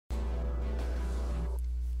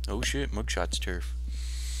Oh shit, mugshot's turf.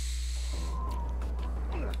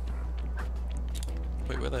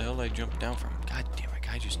 Wait, where the hell did I jump down from? God damn it,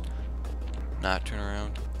 can I just not turn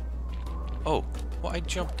around? Oh, well, I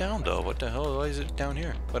jumped down though. What the hell? Why is it down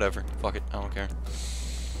here? Whatever. Fuck it. I don't care.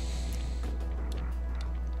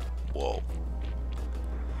 Whoa.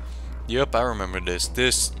 Yep, I remember this.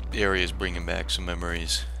 This area is bringing back some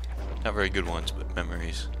memories. Not very good ones, but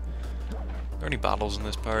memories. Are there any bottles in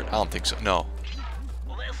this part? I don't think so. No.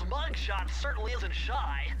 Well, this mugshot certainly isn't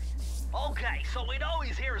shy. Okay, so we know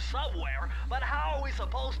he's here somewhere, but how are we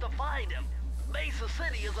supposed to find him? Mesa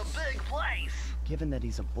City is a big place. Given that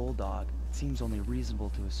he's a bulldog, it seems only reasonable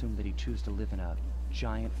to assume that he'd choose to live in a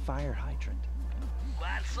giant fire hydrant.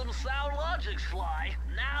 That's some sound logic, Sly.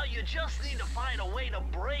 Now you just need to find a way to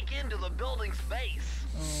break into the building's base.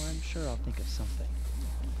 Oh, I'm sure I'll think of something.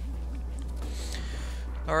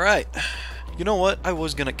 Alright. You know what? I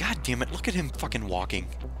was gonna... God damn it, look at him fucking walking.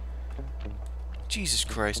 Jesus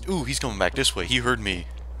Christ. Ooh, he's coming back this way. He heard me.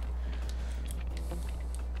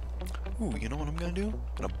 Ooh, you know what I'm gonna do?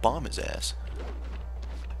 I'm gonna bomb his ass.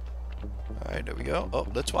 Alright, there we go. Oh,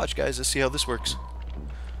 let's watch, guys. Let's see how this works.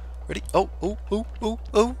 Ready? Oh, oh, oh, oh,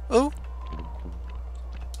 oh, oh.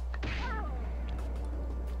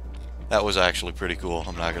 That was actually pretty cool.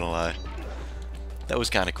 I'm not gonna lie. That was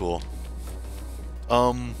kind of cool.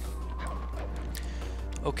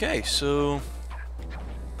 Okay, so...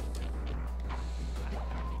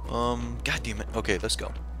 God damn it. Okay, let's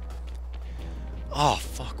go. Oh,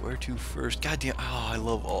 fuck. Where to first? God damn. Oh, I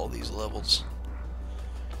love all these levels.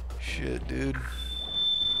 Shit, dude.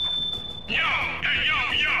 Yo, hey,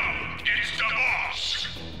 yo, it's the boss.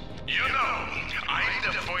 You know, I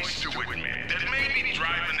need a voice to admit that maybe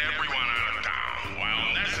driving everyone out of town,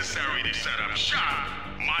 while necessary to set up shop,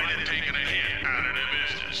 might have taken a hit out of the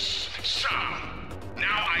business. So,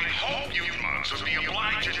 now I hope you mugs will be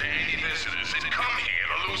obliging to any visitors that come here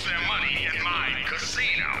to lose their money in my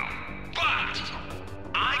casino. But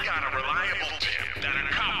I got a reliable tip that a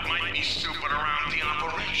cop might be snooping around the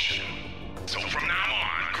operation. So from now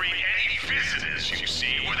on, greet any visitors you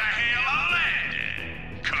see with a hail of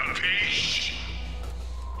lead. Capiche?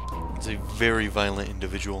 He's a very violent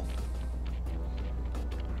individual.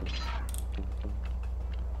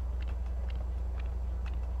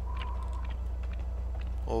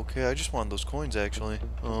 Okay, I just wanted those coins actually.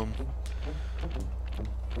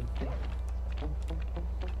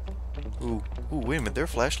 Ooh, wait a minute, their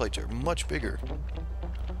flashlights are much bigger.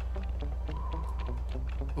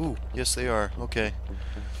 Ooh, yes they are. Okay.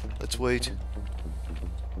 Let's wait.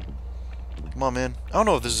 Come on, man. I don't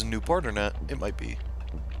know if this is a new part or not. It might be.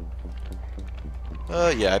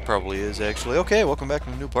 Yeah, it probably is, actually. Okay, welcome back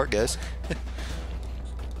to the new part, guys.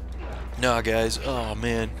 Nah, guys. Oh,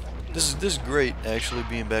 man. This is great, actually,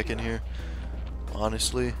 being back in here.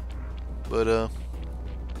 Honestly. But,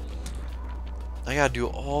 I gotta do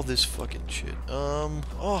all this fucking shit.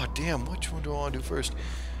 Oh, damn. Which one do I want to do first?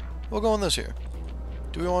 We'll go on this here.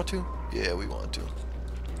 Do we want to? Yeah, we want to.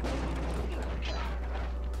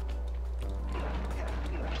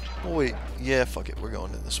 Oh, wait. Yeah, fuck it. We're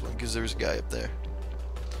going to this one, because there's a guy up there.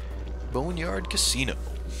 Boneyard Casino.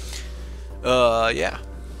 Yeah.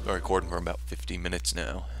 Been recording for about 50 minutes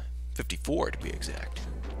now. 54 to be exact.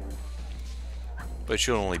 But it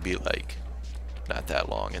should only be, like, not that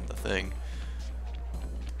long in the thing.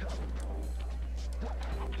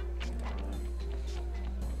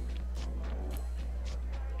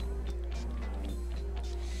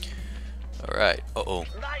 Alright, uh-oh.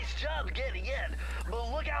 Nice job getting in,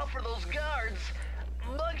 but look out for those guards.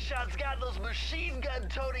 Mugshot's got those machine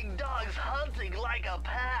gun-toting dogs hunting like a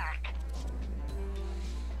pack.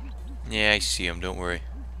 Yeah, I see him, don't worry.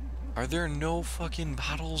 Are there no fucking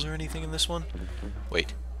bottles or anything in this one?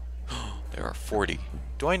 Wait. There are 40.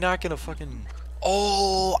 Do I not get a fucking...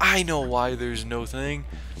 Oh, I know why there's no thing.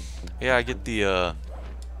 Yeah, I get the,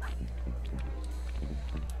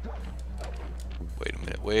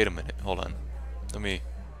 Wait a minute. Hold on. Let me...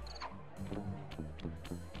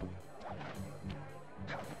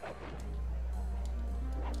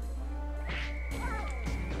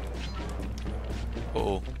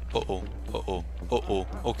 Uh-oh. Uh-oh. Uh-oh. Uh-oh.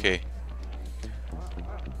 Okay.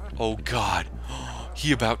 Oh, God.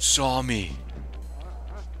 He about saw me.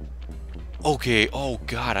 Okay. Oh,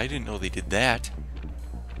 God. I didn't know they did that.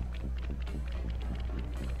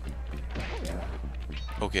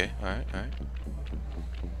 Okay. Alright. Alright.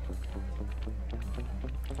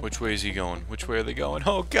 Which way is he going? Which way are they going?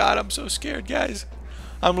 Oh, God. I'm so scared, guys.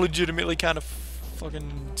 I'm legitimately kind of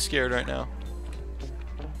fucking scared right now.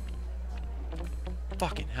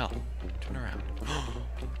 Fucking hell. Turn around.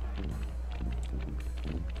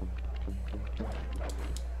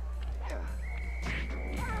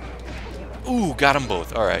 Ooh, got them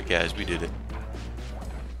both. Alright, guys, we did it.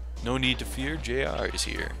 No need to fear, JR is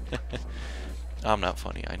here. I'm not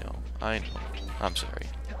funny, I know. I know. I'm sorry.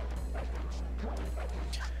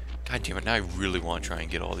 God damn it, now I really want to try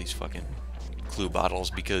and get all these fucking clue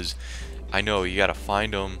bottles, because I know you gotta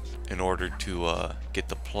find them in order to get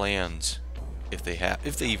the plans, if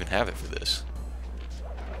they even have it for this.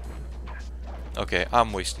 Okay,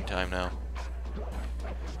 I'm wasting time now.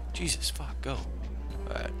 Jesus, fuck, go.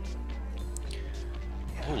 Alright.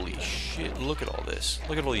 Holy shit, look at all this.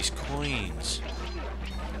 Look at all these coins.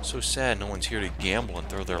 So sad no one's here to gamble and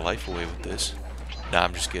throw their life away with this. Nah,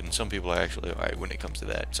 I'm just kidding. Some people are actually alright when it comes to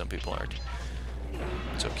that. Some people aren't.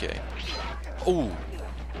 It's okay. Oh!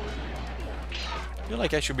 I feel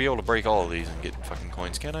like I should be able to break all of these and get fucking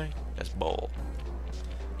coins, can I? That's ball.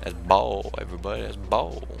 That's ball, everybody. That's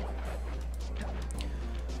ball.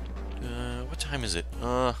 What time is it?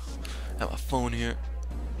 I have my phone here.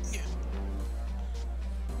 Yeah.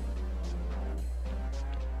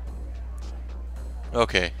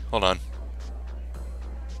 Okay, hold on.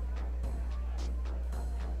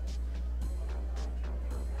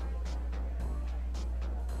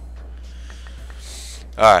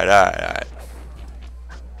 Alright.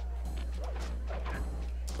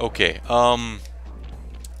 Okay, some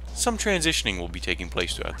transitioning will be taking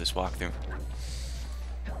place throughout this walkthrough.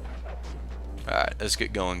 Alright, let's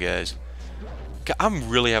get going, guys. I'm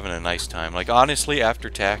really having a nice time. Like, honestly, after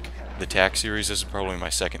the TAC series, this is probably my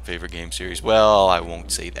second favorite game series. Well, I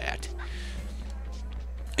won't say that.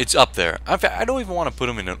 It's up there. I don't even want to put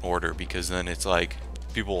them in an order, because then it's like,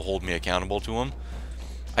 people will hold me accountable to them.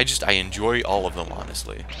 I enjoy all of them,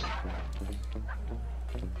 honestly.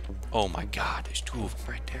 Oh my god, there's two of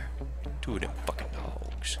them right there. Two of them fucking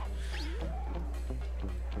dogs.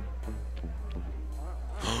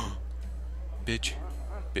 Bitch.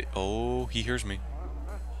 Oh, he hears me.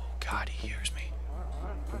 Oh god, he hears me.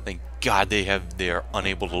 Thank god they are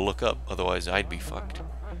unable to look up, otherwise I'd be fucked.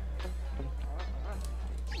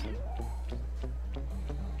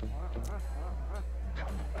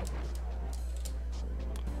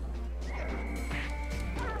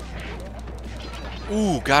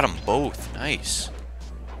 Ooh, got them both. Nice.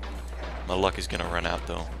 My luck is gonna run out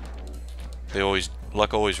though.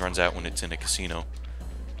 Luck always runs out when it's in a casino.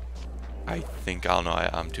 I think, I don't know,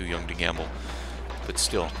 I'm too young to gamble. But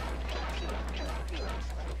still.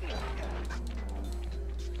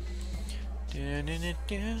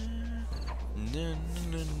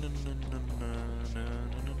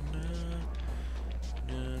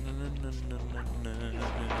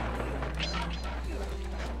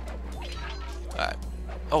 Alright.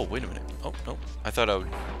 Oh, wait a minute. Oh, no. I thought I would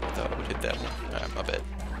hit that one. Alright, my bad.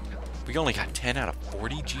 We only got 10 out of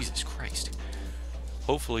 40? Jesus Christ.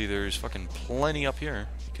 Hopefully there's fucking plenty up here,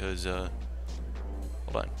 because, hold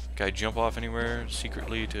on. Can I jump off anywhere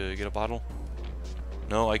secretly to get a bottle?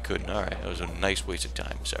 No, I couldn't. Alright, that was a nice waste of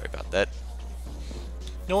time. Sorry about that.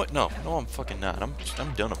 You know what? No, I'm fucking not.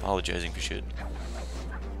 I'm done apologizing for shit.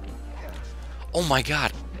 Oh my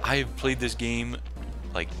god. I've played this game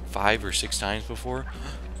like 5 or 6 times before,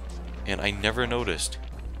 and I never noticed.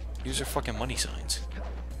 These are fucking money signs.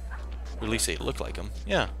 Or at least they look like them.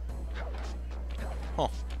 Yeah. Huh.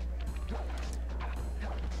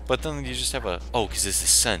 But then you just have a... Oh, because it's the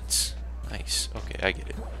cents. Nice. Okay, I get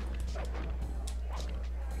it.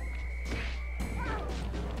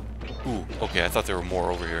 Ooh, okay, I thought there were more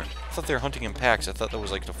over here. I thought they were hunting in packs. I thought that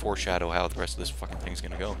was like to foreshadow how the rest of this fucking thing's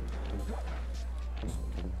gonna go.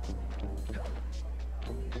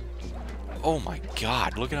 Oh my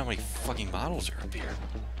god, look at how many fucking bottles are up here.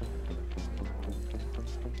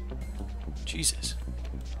 Jesus.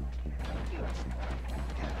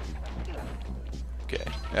 Okay,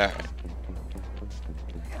 alright.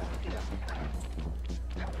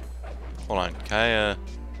 Hold on, can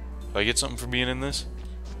do I get something for being in this?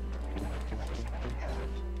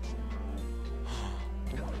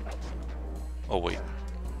 Oh, wait.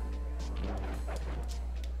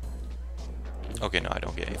 Okay, no, I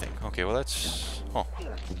don't get anything. Okay, well that's... Oh.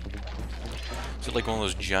 Is it like one of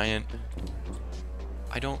those giant...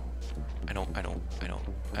 I don't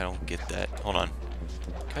get that. Hold on.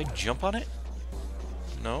 Can I jump on it?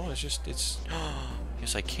 No, it's...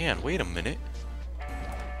 Yes, I can. Wait a minute.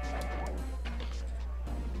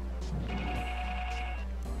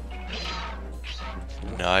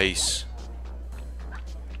 Nice.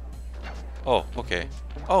 Oh, okay.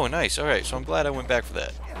 Oh, nice. Alright, so I'm glad I went back for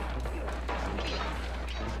that.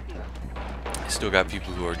 I still got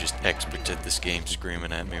people who are just experts at this game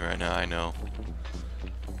screaming at me right now, I know.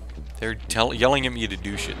 They're yelling at me to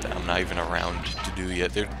do shit that I'm not even around to do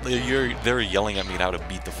yet. They're yelling at me how to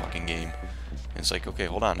beat the fucking game. And it's like, okay,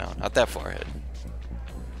 hold on now. Not that far ahead.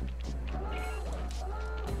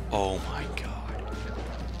 Oh my god.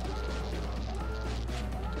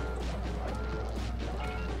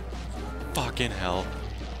 Fucking hell.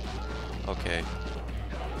 Okay.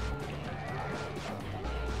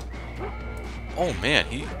 Oh man,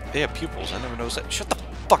 they have pupils. I never noticed that. Shut the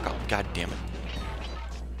fuck up. God damn it.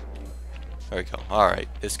 There we go. Alright,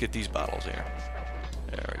 let's get these bottles here.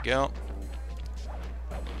 There we go.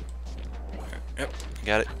 Yep,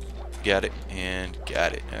 got it. Got it. And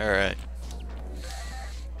got it. Alright.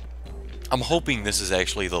 I'm hoping this is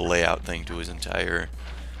actually the layout thing to his entire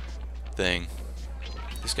thing.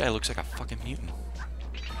 This guy looks like a fucking mutant.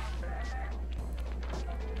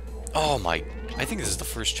 Oh my... I think this is the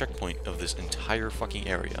first checkpoint of this entire fucking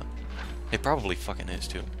area. It probably fucking is,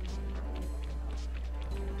 too.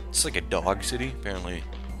 It's like a dog city, apparently.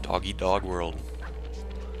 Doggy dog world.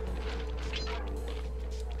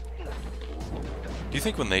 Do you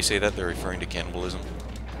think when they say that they're referring to cannibalism?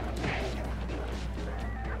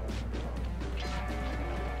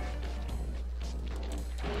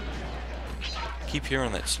 Keep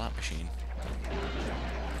hearing that slot machine.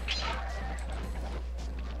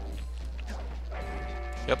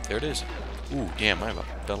 Yep, there it is. Ooh, damn, I about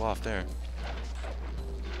fell off there.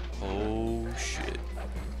 Oh, shit.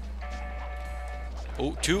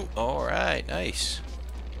 Oh, 2. Alright, nice.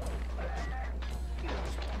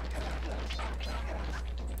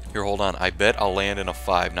 Here, hold on. I bet I'll land in a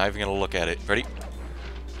 5. Not even gonna look at it. Ready?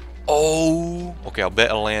 Oh! Okay, I'll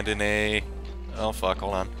bet I'll land in a... Oh, fuck,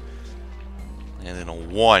 hold on. Land in a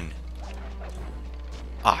 1.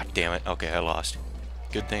 Ah, damn it. Okay, I lost.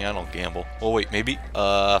 Good thing I don't gamble. Oh, wait, maybe?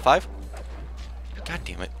 5? God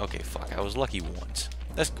damn it. Okay, fuck. I was lucky once.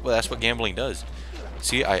 That's what gambling does.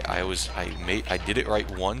 See, I did it right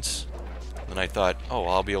once. Then I thought, oh,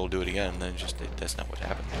 I'll be able to do it again. And then that's not what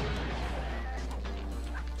happened.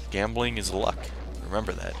 Gambling is luck.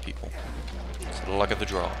 Remember that, people. It's the luck of the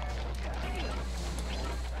draw.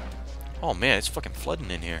 Oh, man, it's fucking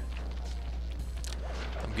flooding in here.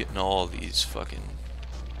 I'm getting all these fucking...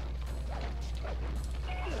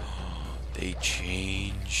 They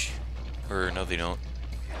change. Or, no, they don't.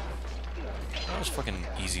 That was fucking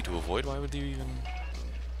easy to avoid. Why would they even...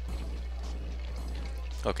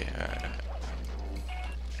 Okay, alright.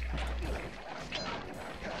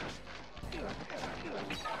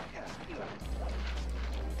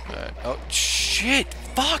 Alright. Oh, shit!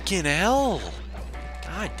 Fucking hell!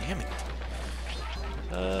 God damn it.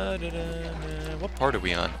 What part are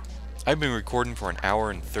we on? I've been recording for 1 hour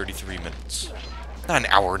and 33 minutes. Not 1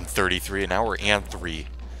 hour and 33, 1 hour and 3.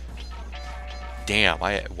 Damn,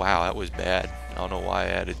 wow, that was bad. I don't know why I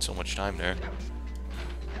added so much time there.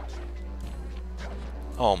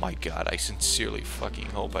 Oh my god, I sincerely fucking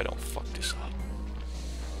hope I don't fuck this up.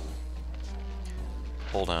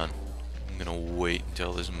 Hold on. I'm gonna wait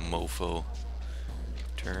until this mofo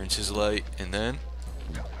turns his light, and then...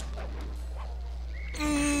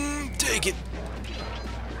 take it!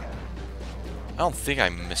 I don't think I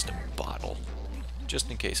missed a bottle. Just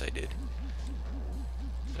in case I did.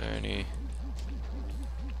 Is there any...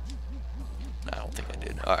 No, I don't think I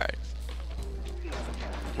did. Alright.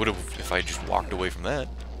 Would have if I just walked away from that.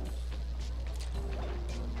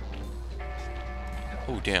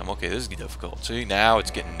 Oh, damn. Okay, this is difficult. See, now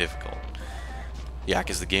it's getting difficult. Yeah,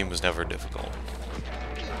 because the game was never difficult.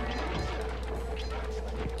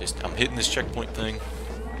 I'm hitting this checkpoint thing.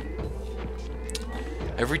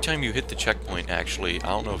 Every time you hit the checkpoint, actually, I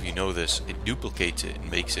don't know if you know this, it duplicates it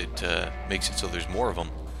and makes it so there's more of them.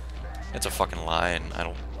 That's a fucking lie, and I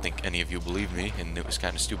don't think any of you believe me, and it was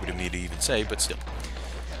kind of stupid of me to even say, but still.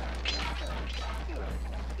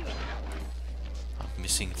 I'm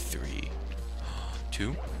missing 3.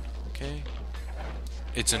 2? Okay.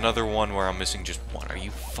 It's another one where I'm missing just 1. Are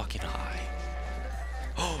you fucking high?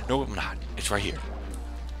 Oh, no, I'm not. It's right here.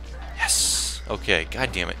 Yes! Okay,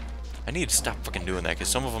 god damn it. I need to stop fucking doing that, because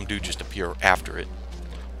some of them do just appear after it.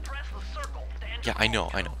 Press the circle to enter Yeah, I know.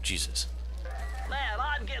 Jesus. Man,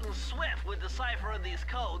 I'm getting swift with deciphering these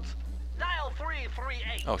codes. Dial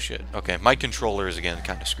 338. Oh shit. Okay, my controller is again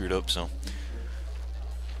kind of screwed up, so.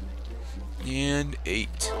 And 8.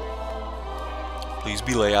 Please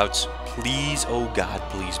be layouts. Please, oh god,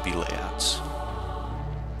 please be layouts.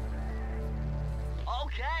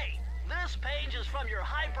 Okay, this page is from your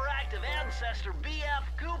hyperactive ancestor, B.F.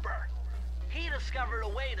 Cooper. He discovered a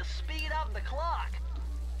way to speed up the clock.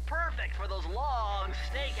 Perfect for those long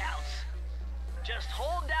stakeouts. Just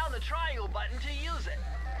hold down the triangle button to use it.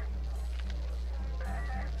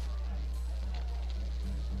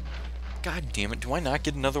 God damn it, do I not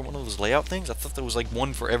get another one of those layout things? I thought there was like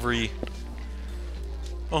one for every...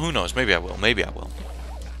 Oh, who knows? Maybe I will. Maybe I will.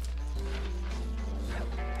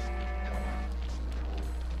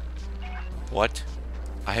 What?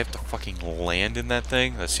 I have to fucking land in that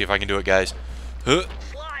thing? Let's see if I can do it, guys. Huh.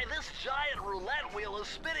 Sly, this giant roulette wheel is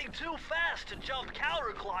spinning too fast to jump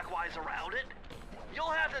counterclockwise around it.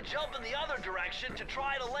 You'll have to jump in the other direction to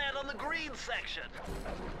try to land on the green section.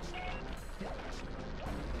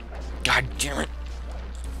 God damn it.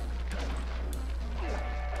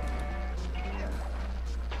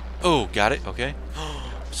 Oh, got it. Okay.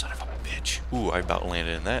 Son of a bitch. Ooh, I about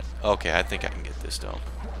landed in that. Okay, I think I can get this, though.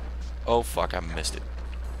 Oh, fuck, I missed it.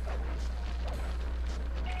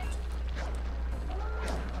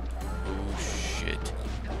 Oh, shit.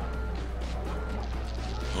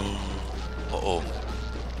 Uh-oh.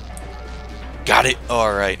 Got it!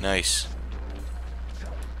 Alright, nice.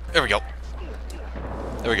 There we go.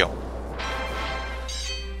 There we go.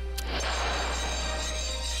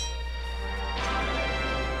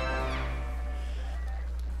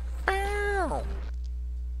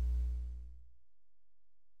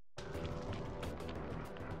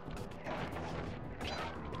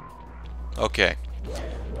 Okay,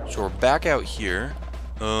 so we're back out here.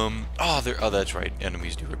 Oh, that's right.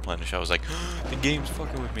 Enemies do replenish. I was like, the game's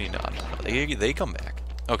fucking with me. No, they come back.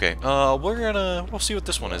 Okay, we'll see what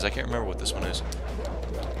this one is. I can't remember what this one is.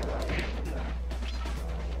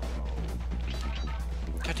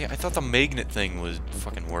 God damn, I thought the magnet thing was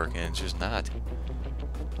fucking working. It's just not.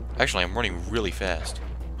 Actually, I'm running really fast.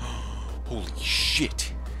 Holy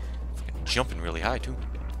shit! Fucking jumping really high too.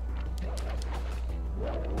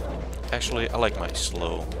 Actually, I like my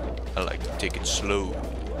slow. I like to take it slow.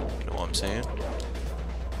 You know what I'm saying?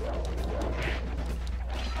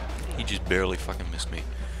 He just barely fucking missed me.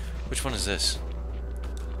 Which one is this?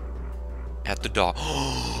 At the dock.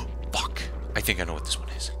 Fuck! I think I know what this one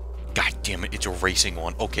is. God damn it, it's a racing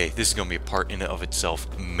one. Okay, this is gonna be a part in and of itself.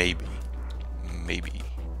 Maybe. Maybe.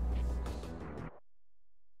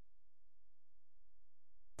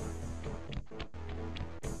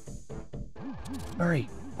 Murray,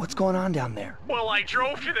 what's going on down there? Well, I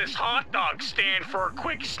drove to this hot dog stand for a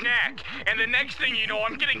quick snack, and the next thing you know,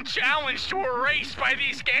 I'm getting challenged to a race by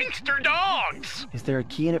these gangster dogs. Is there a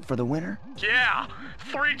key in it for the winner? Yeah,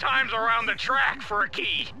 3 times around the track for a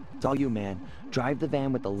key. It's all you, man. Drive the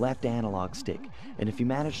van with the left analog stick, and if you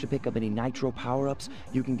manage to pick up any nitro power-ups,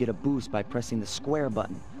 you can get a boost by pressing the square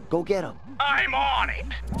button. Go get them. I'm on it.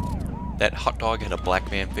 That hot dog had a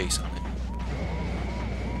black man face on it.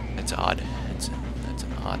 That's odd. That's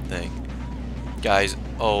an odd thing. Guys,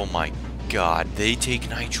 oh my god, they take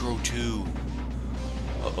nitro too.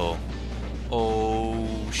 Uh-oh.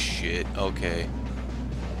 Oh shit, okay.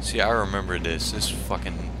 See, I remember this. This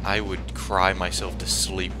fucking... I would cry myself to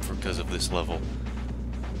sleep because of this level.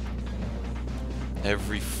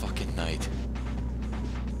 Every fucking night.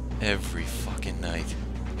 Every fucking night.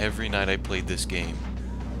 Every night I played this game,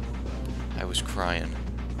 I was crying.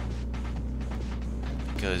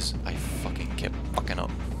 Because I fucking kept fucking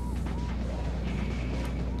up.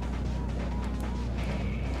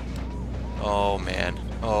 Oh man.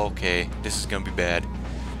 Okay, this is gonna be bad.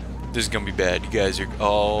 This is gonna be bad. You guys are...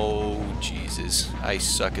 Oh, Jesus. I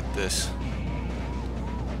suck at this.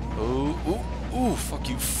 Oh, ooh, ooh, fuck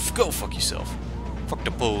you. Go fuck yourself. Fuck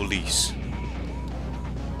the police.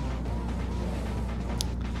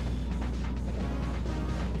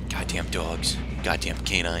 Goddamn dogs. Goddamn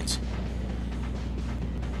canines.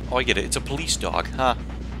 Oh, I get it. It's a police dog, huh?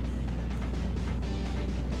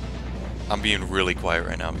 I'm being really quiet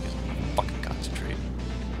right now because I'm fucking concentrate.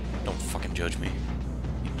 Don't fucking judge me.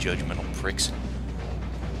 You judgmental pricks.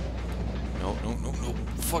 No, no, no, no.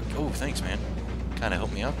 Fuck. Oh, thanks, man. Kinda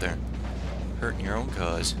helped me out there. Hurting your own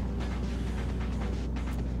cause.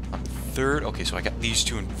 I'm third. Okay, so I got these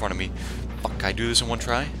two in front of me. Fuck, can I do this in one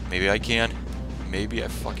try? Maybe I can. Maybe I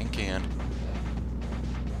fucking can.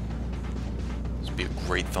 This would be a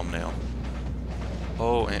great thumbnail.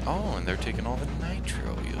 Oh, and they're taking all the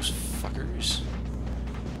nitro, those fuckers.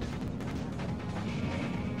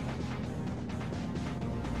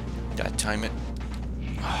 Gotta time it.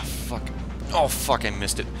 Oh, fuck. Oh, fuck, I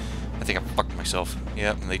missed it. I think I fucked myself.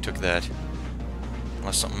 Yep, and they took that.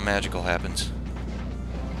 Unless something magical happens.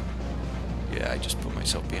 Yeah, I just put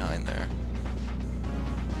myself behind there.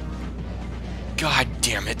 God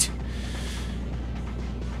damn it.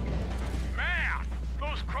 Man,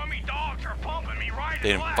 those crummy dogs are pumping me right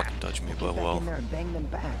They and didn't left. fucking touch me, but Get well. in there and bang them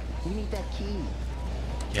back. We need that key.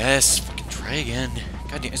 Yes, fucking try again.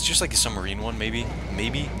 God damn, it's just like the submarine one, maybe.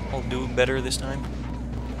 Maybe I'll do better this time.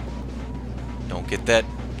 Don't get that.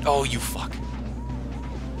 Oh, you fuck.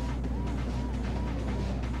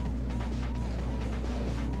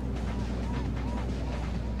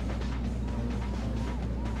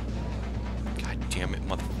 jam it,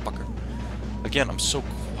 motherfucker. Again, I'm so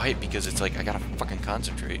quiet because it's like I gotta fucking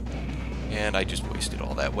concentrate. And I just wasted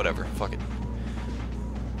all that. Whatever. Fuck it.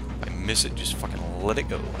 If I miss it, just fucking let it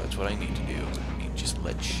go. That's what I need to do. I mean, just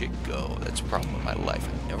let shit go. That's the problem with my life.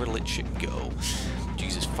 I never let shit go.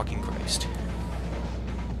 Jesus fucking Christ.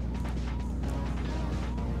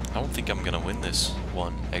 I don't think I'm gonna win this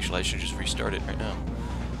one. Actually, I should just restart it right now.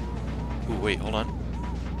 Ooh, wait, hold on.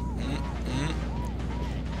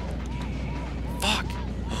 Fuck!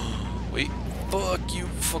 Wait, fuck you,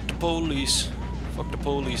 fuck the police. Fuck the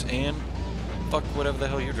police, and fuck whatever the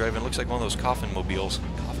hell you're driving. It looks like one of those coffin mobiles.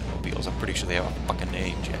 Coffin mobiles, I'm pretty sure they have a fucking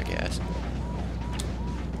name, jackass.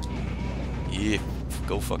 Yeah,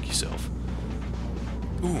 go fuck yourself.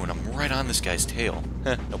 Ooh, and I'm right on this guy's tail.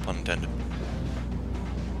 Heh, no pun intended.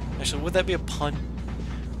 Actually, would that be a pun?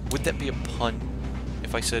 Would that be a pun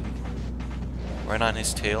if I said right on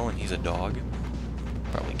his tail and he's a dog?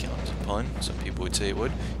 Probably count as a pun. Some people would say it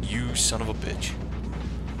would. You son of a bitch.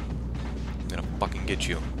 I'm gonna fucking get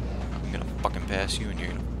you. I'm gonna fucking pass you and you're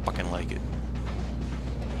gonna fucking like it.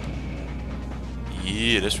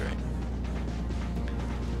 Yeah, that's right.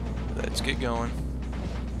 Let's get going.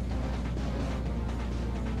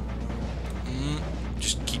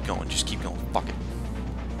 Just keep going. Just keep going. Fuck it.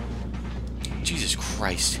 Jesus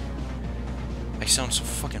Christ. I sound so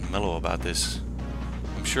fucking mellow about this.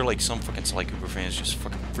 I'm sure like some fucking Sly Cooper fans just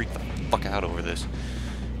fucking freak the fuck out over this.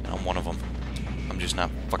 And I'm one of them. I'm just not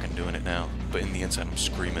fucking doing it now. But in the inside I'm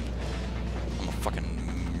screaming. I'm a fucking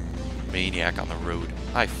maniac on the road.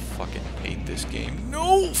 I fucking hate this game.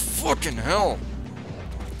 No fucking hell.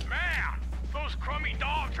 Man, those crummy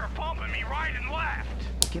dogs are bumping me right and left.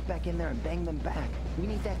 Get back in there and bang them back. We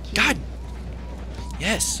need that key. God.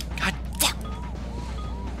 Yes. God fuck.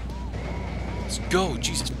 Let's go.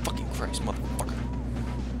 Jesus fucking Christ, motherfucker.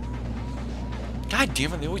 God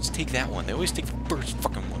damn it, they always take that one. They always take the first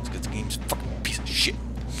fucking ones because the game's a fucking piece of shit.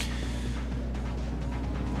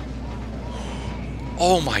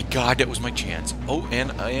 Oh my god, that was my chance. Oh,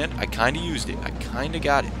 and I kind of used it. I kind of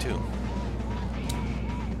got it too.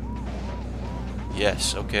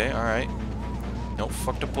 Yes, okay, alright. No,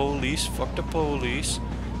 fuck the police. Fuck the police.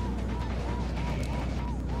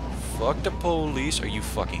 Fuck the police. Are you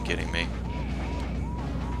fucking kidding me?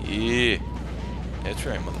 Yeah. That's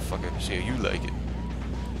right, motherfucker. See how you like it.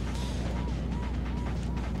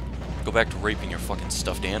 Go back to raping your fucking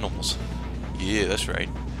stuffed animals. Yeah, that's right.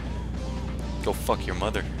 Go fuck your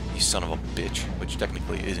mother, you son of a bitch. Which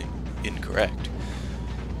technically isn't incorrect.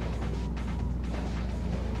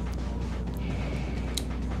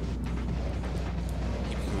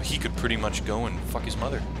 He could pretty much go and fuck his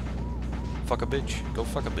mother. Fuck a bitch. Go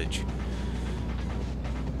fuck a bitch.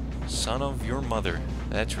 Son of your mother.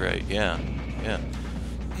 That's right, yeah. Yeah.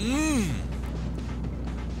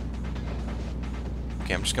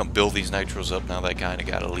 Okay, I'm just gonna build these nitros up now that I kinda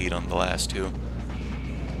got a lead on the last two.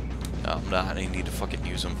 No, I'm not. I need to fucking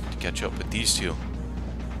use them to catch up with these two.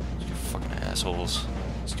 These two fucking assholes.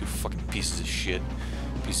 These two fucking pieces of shit.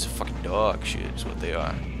 Pieces of fucking dog shit is what they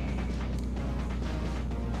are.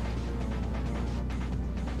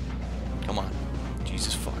 Come on.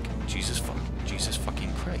 Jesus fuck. Jesus fuck. Jesus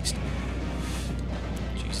fucking Christ.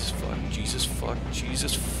 Jesus fuck. Jesus fuck.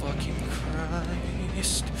 Jesus fucking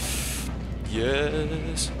Christ.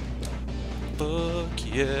 Yes. Fuck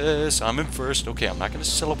yes. I'm in first. Okay, I'm not going to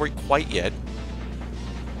celebrate quite yet.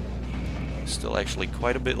 Still actually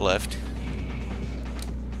quite a bit left.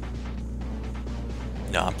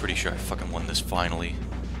 No, I'm pretty sure I fucking won this finally.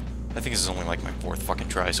 I think this is only like my 4th fucking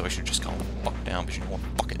try, so I should just calm the fuck down, but you know what?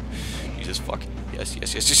 Fuck it. Jesus fuck. Yes,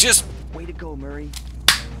 yes, yes, yes, yes! Way to go, Murray.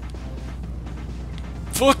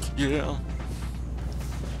 Fuck yeah!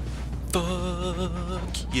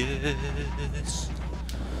 Fuck yes!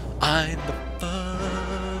 I'm the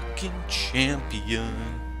fucking champion!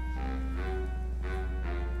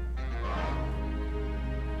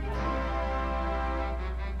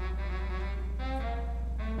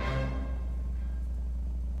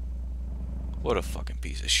 What a fucking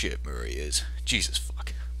piece of shit Murray is. Jesus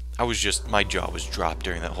fuck. I was just, my jaw was dropped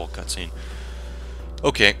during that whole cutscene.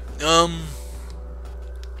 Okay, oh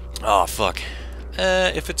fuck.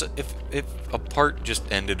 If a part just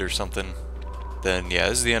ended or something, then yeah,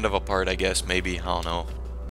 this is the end of a part, I guess, maybe, I don't know.